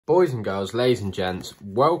Boys and girls, ladies and gents,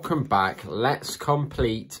 welcome back. Let's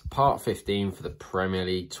complete part 15 for the Premier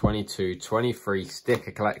League 22-23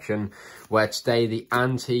 sticker collection, where today the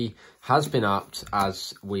ante has been upped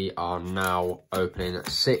as we are now opening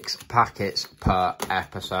 6 packets per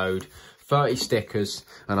episode. 30 stickers,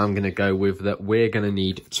 and I'm going to go with that we're going to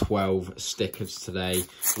need 12 stickers today,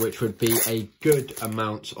 which would be a good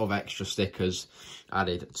amount of extra stickers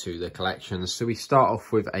added to the collection. So we start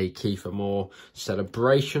off with a Kiefer Moore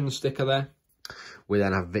celebration sticker there. We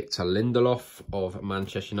then have Victor Lindelof of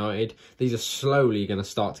Manchester United. These are slowly going to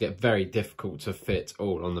start to get very difficult to fit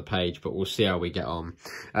all on the page, but we'll see how we get on.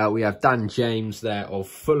 We have Dan James there of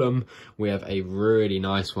Fulham. We have a really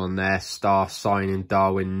nice one there. Star signing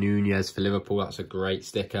Darwin Núñez for Liverpool. That's a great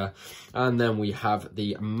sticker. And then we have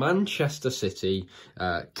the Manchester City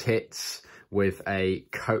kits with a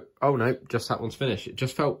coat. Oh no, just that one's finished. It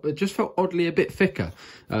just felt oddly a bit thicker.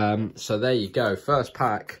 So there you go. First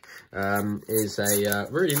pack is a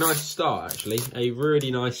really nice start, actually. A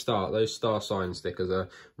really nice start. Those star sign stickers are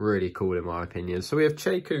really cool in my opinion. So we have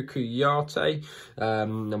Cheku Kouyaté,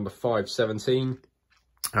 number 517.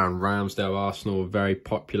 And Ramsdale Arsenal, a very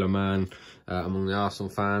popular man among the Arsenal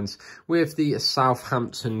fans. We have the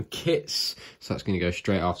Southampton kits. So that's going to go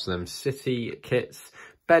straight after them City kits.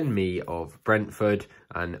 Ben Mee of Brentford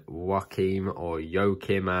and Joachim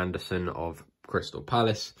Anderson of Crystal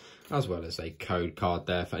Palace, as well as a code card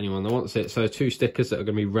there for anyone that wants it. So 2 stickers that are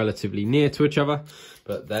going to be relatively near to each other,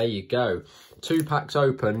 but there you go. 2 packs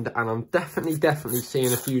opened, and I'm definitely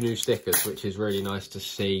seeing a few new stickers, which is really nice to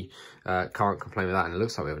see. Can't complain with that, and it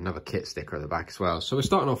looks like we have another kit sticker at the back as well. So we're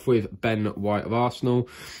starting off with Ben White of Arsenal.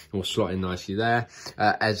 We'll slot in nicely there.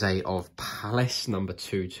 Eze of Palace, number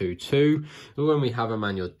 222. And then we have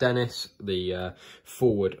Emmanuel Dennis, the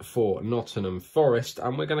forward for Nottingham Forest.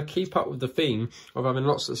 And we're going to keep up with the theme of having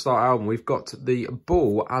lots at the start album. We've got the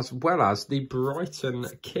ball as well as the Brighton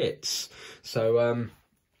kits. So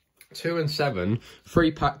 2 and 7,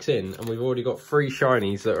 3 packs in, and we've already got 3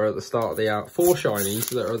 shinies that are at the start of the album, 4 shinies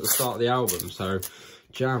that are at the start of the album. So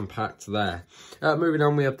jam-packed there. Moving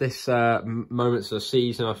on, we have this moments of the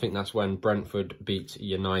season. I think that's when Brentford beat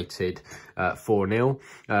United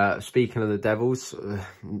 4-0. Speaking of the Devils,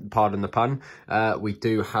 pardon the pun, we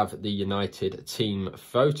do have the United team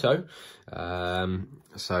photo.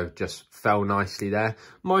 So just fell nicely there.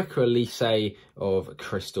 Michael Elise of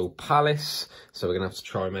Crystal Palace. So we're going to have to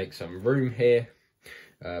try and make some room here.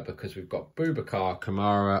 Because we've got Boubacar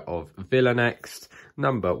Kamara of Villa next,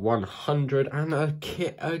 number 100, and a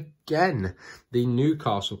kit again, the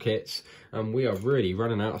Newcastle kits, and we are really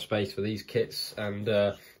running out of space for these kits and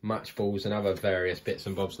match balls and other various bits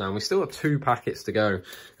and bobs now. And we still have 2 packets to go.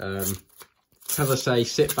 As I say,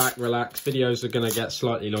 sit back, relax. Videos are going to get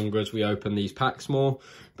slightly longer as we open these packs more.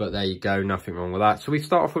 But there you go, nothing wrong with that. So we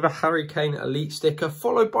start off with a Harry Kane Elite sticker,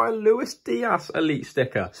 followed by a Luis Diaz Elite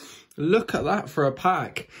sticker. Look at that for a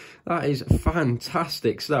pack. That is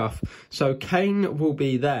fantastic stuff. So Kane will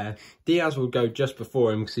be there. Diaz will go just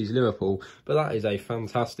before him because he's Liverpool. But that is a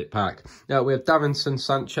fantastic pack. Now we have Davinson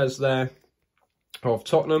Sanchez there of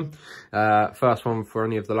Tottenham. First one for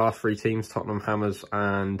any of the last 3 teams, Tottenham, Hammers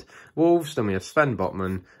and Wolves. Then we have Sven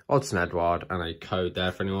Botman, Odsonne Edouard, and a code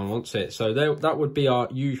there for anyone who wants it. So that would be our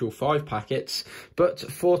usual 5 packets. But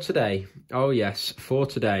for today, oh yes, for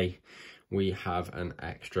today, we have an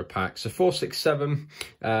extra pack. So 467,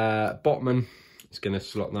 Botman is going to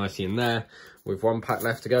slot nicely in there with 1 pack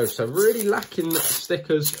left to go. So really lacking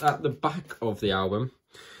stickers at the back of the album.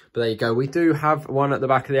 But there you go. We do have one at the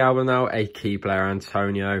back of the album now, a key player,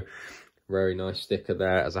 Antonio. Very nice sticker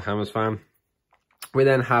there as a Hammers fan. We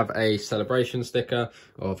then have a celebration sticker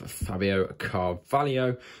of Fabio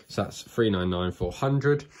Carvalho. So that's 399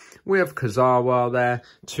 400. We have Kazawa there,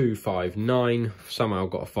 259. Somehow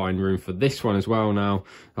got to find room for this one as well now.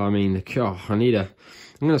 I mean,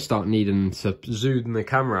 I'm going to start needing to zoom the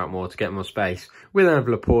camera out more to get more space. We then have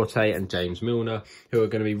Laporte and James Milner, who are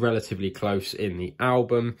going to be relatively close in the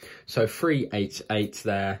album. So 388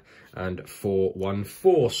 there and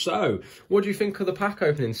 414. So what do you think of the pack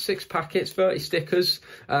opening? 6 packets, 30 stickers.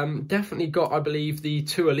 Definitely got, I believe, the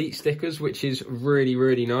 2 elite stickers, which is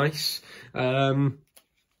really nice.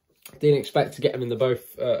 Didn't expect to get them in the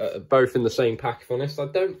both in the same pack, if honest. I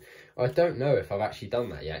don't know if I've actually done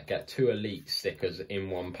that yet. Get 2 elite stickers in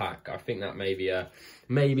 1 pack. I think that may be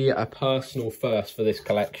a personal first for this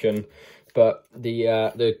collection. But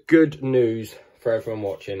the good news for everyone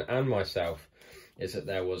watching and myself is that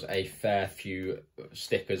there was a fair few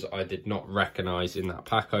stickers I did not recognise in that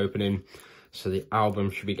pack opening. So the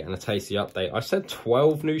album should be getting a tasty update. I said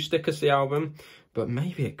 12 new stickers to the album, but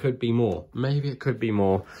maybe it could be more. Maybe it could be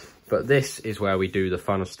more. But this is where we do the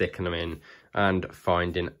fun of sticking them in and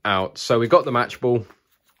finding out. So we got the match ball.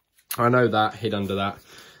 I know that, hid under that.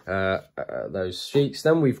 Those sheets.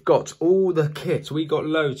 Then we've got all the kits. We got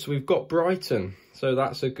loads. So we've got Brighton. So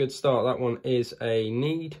that's a good start. That one is a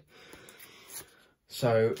need.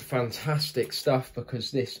 So fantastic stuff,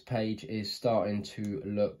 because this page is starting to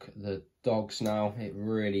look the dogs now. It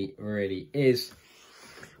really, really is.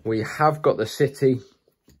 We have got the City,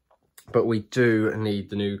 but we do need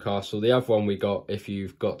the Newcastle. The other one we got, if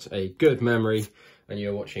you've got a good memory and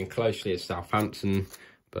you're watching closely, is Southampton,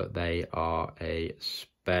 but they are a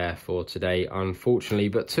spare for today, unfortunately.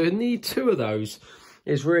 But to need two of those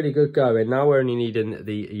is really good going. Now we're only needing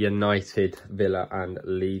the United, Villa and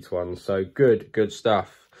Leeds one. So good stuff.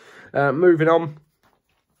 Moving on,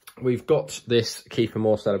 we've got this Keep 'Em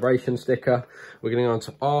More celebration sticker. We're going to go on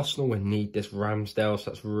to Arsenal. We need this Ramsdale, so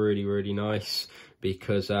that's really, really nice.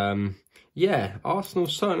 Because, yeah,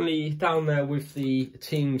 Arsenal's certainly down there with the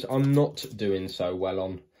teams I'm not doing so well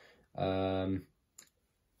on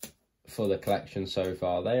for the collection so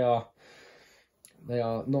far. They are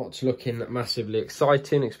not looking massively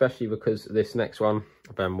exciting, especially because this next one,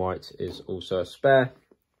 Ben White, is also a spare.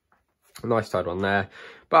 A nice tight one there.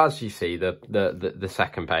 But as you see, the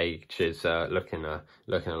second page is looking a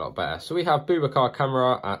lot better. So we have Boubacar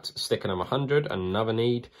Kamara at sticker number 100, another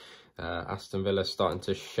need. Aston Villa starting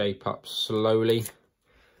to shape up slowly.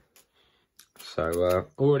 So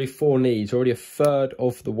already 4 needs, already a third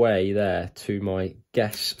of the way there to my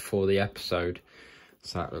guess for the episode.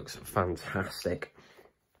 So that looks fantastic.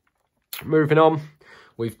 Moving on,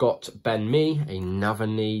 we've got Ben Mee, another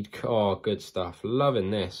need. Oh, good stuff. Loving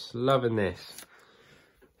this, loving this.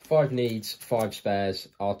 5 needs, 5 spares.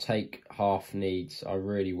 I'll take half needs. I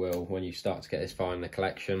really will when you start to get this far in the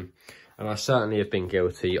collection. And I certainly have been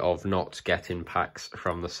guilty of not getting packs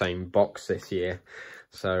from the same box this year.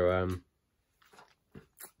 So,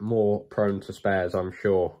 more prone to spares, I'm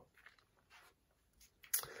sure.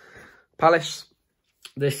 Palace.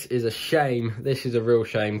 This is a shame. This is a real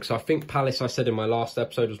shame, because I think Palace, I said in my last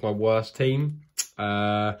episode, was my worst team.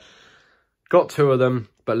 Got 2 of them,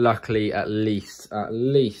 but luckily at least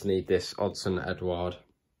need this Odsonne Edouard.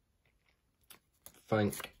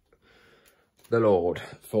 Thank the Lord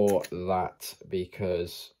for that,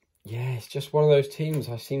 because yeah, it's just one of those teams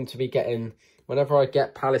I seem to be getting. Whenever I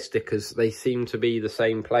get Palace stickers, they seem to be the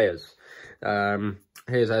same players.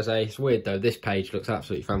 Here's Eze. It's weird though, this page looks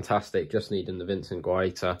absolutely fantastic. Just needing the Vincent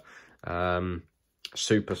Guaita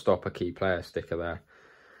super stopper key player sticker there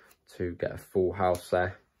to get a full house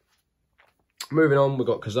there. Moving on, we've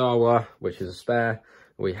got Kazawa, which is a spare.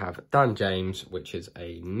 We have Dan James, which is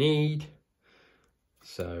a need.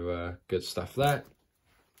 So good stuff there.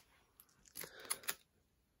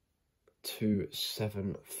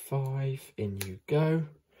 275, in you go.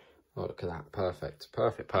 Oh, look at that. Perfect,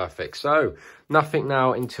 perfect, perfect. So, nothing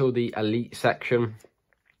now until the elite section,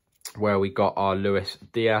 where we got our Luis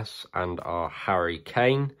Diaz and our Harry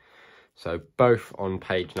Kane. So, both on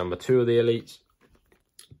page number 2 of the elites.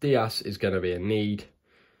 Diaz is going to be a need.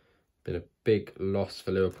 Been a big loss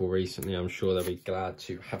for Liverpool recently. I'm sure they'll be glad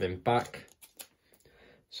to have him back.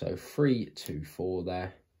 So, 3, 2, 4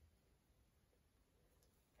 there.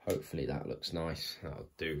 Hopefully that looks nice. That'll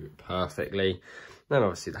do perfectly. Then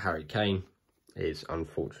obviously the Harry Kane is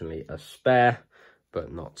unfortunately a spare,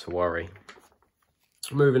 but not to worry.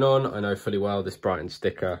 Moving on, I know fully well this Brentford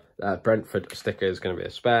sticker is going to be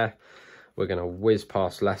a spare. We're going to whiz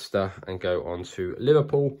past Leicester and go on to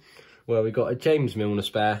Liverpool, where we got a James Milner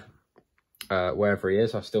spare, wherever he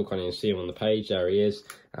is. I still can't even see him on the page. There he is.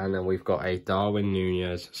 And then we've got a Darwin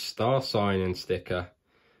Nunez star signing sticker.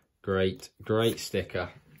 Great, great sticker.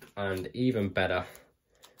 And even better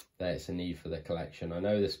that it's a need for the collection. I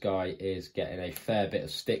know this guy is getting a fair bit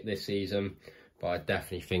of stick this season, but I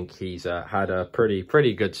definitely think he's had a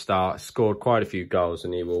pretty good start, scored quite a few goals,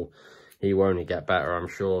 and he will only get better, I'm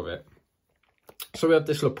sure of it. So we have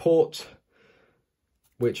this Laporte,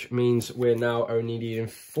 which means we're now only needing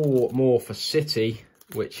 4 more for City,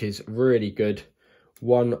 which is really good.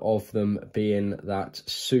 One of them being that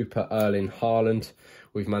super Erling Haaland.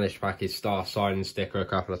 We've managed to pack his star signing sticker a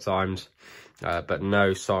couple of times, but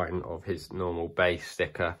no sign of his normal base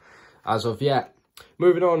sticker as of yet.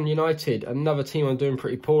 Moving on, United, another team I'm doing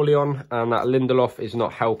pretty poorly on, and that Lindelof is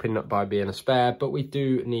not helping by being a spare, but we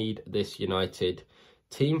do need this United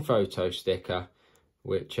team photo sticker,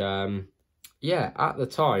 which, yeah, at the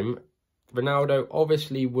time, Ronaldo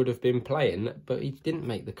obviously would have been playing, but he didn't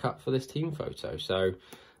make the cut for this team photo. So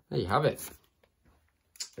there you have it.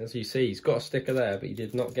 As you see, he's got a sticker there, but he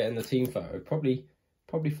did not get in the team photo. Probably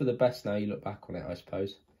for the best now you look back on it, I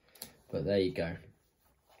suppose. But there you go.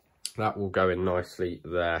 That will go in nicely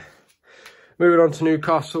there. Moving on to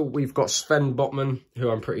Newcastle, we've got Sven Botman,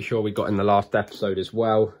 who I'm pretty sure we got in the last episode as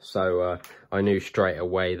well. So I knew straight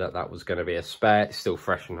away that that was going to be a spare. It's still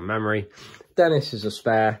fresh in the memory. Dennis is a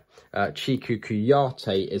spare. Chiku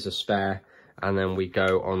Kuyate is a spare. And then we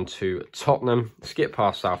go on to Tottenham, skip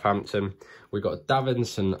past Southampton. We've got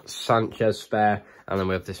Davinson Sanchez spare. And then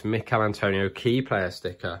we have this Mikel Antonio key player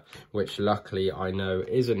sticker, which luckily I know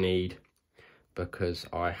is a need because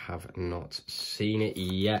I have not seen it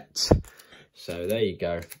yet. So there you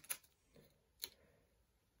go.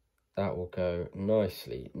 That will go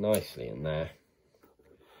nicely in there.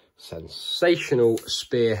 Sensational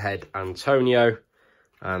Spearhead Antonio.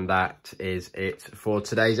 And that is it for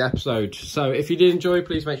today's episode. So if you did enjoy,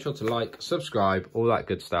 please make sure to like, subscribe, all that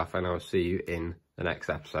good stuff. And I'll see you in the next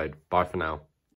episode. Bye for now.